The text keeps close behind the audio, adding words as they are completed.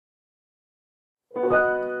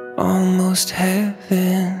almost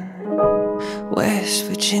heaven. West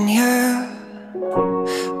Virginia,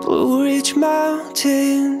 Blue Ridge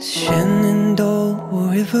Mountains,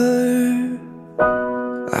 Shenandoah River.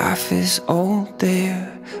 Life is old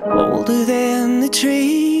there, older than the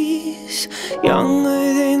trees,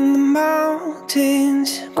 younger than the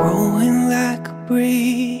mountains, growing like a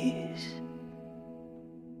breeze.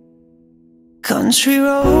 Country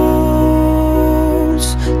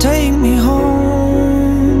roads take me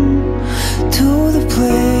home to the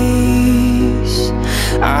place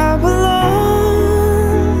I belong.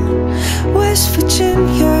 West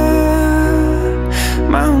Virginia,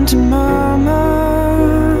 mountain mama,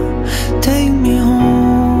 take me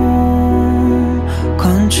home.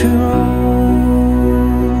 Country roads,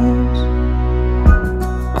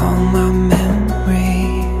 all my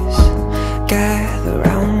memories gather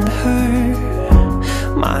round her.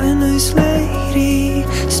 Miner's lady,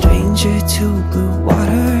 stranger to blue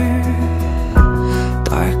water,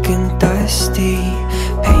 dark and dusty,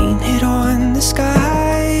 painted on the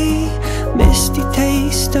sky. Misty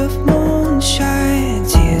taste of moonshine,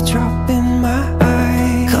 teardrop in my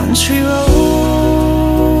eye. Country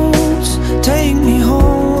roads take me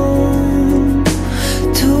home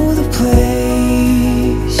to the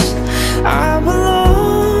place I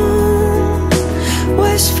belong.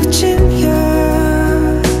 West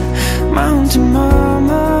Virginia, mountain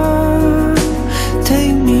mama,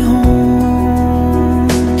 take me home.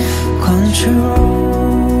 Country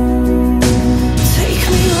road, take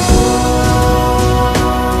me home.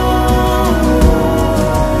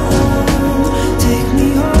 Take me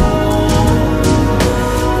home.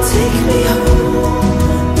 Take me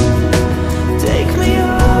home. Take me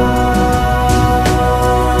home.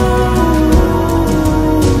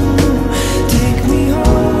 Take me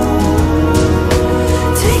home.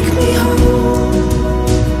 Take me home.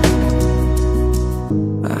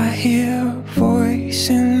 I hear a voice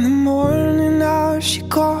in the morning, how she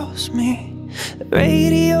calls me. The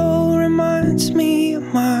radio reminds me of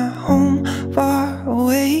my home far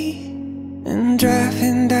away. And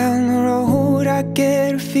driving down the road, I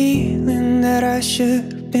get a feeling that I should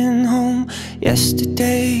have been home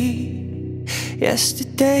yesterday.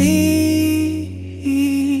 Yesterday.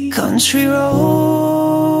 Country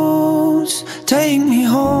roads take me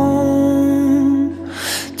home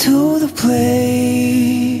to the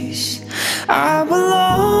place I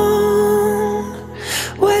belong.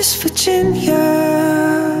 West Virginia,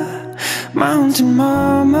 mountain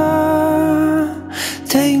mama,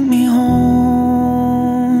 take me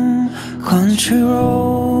home. Country road.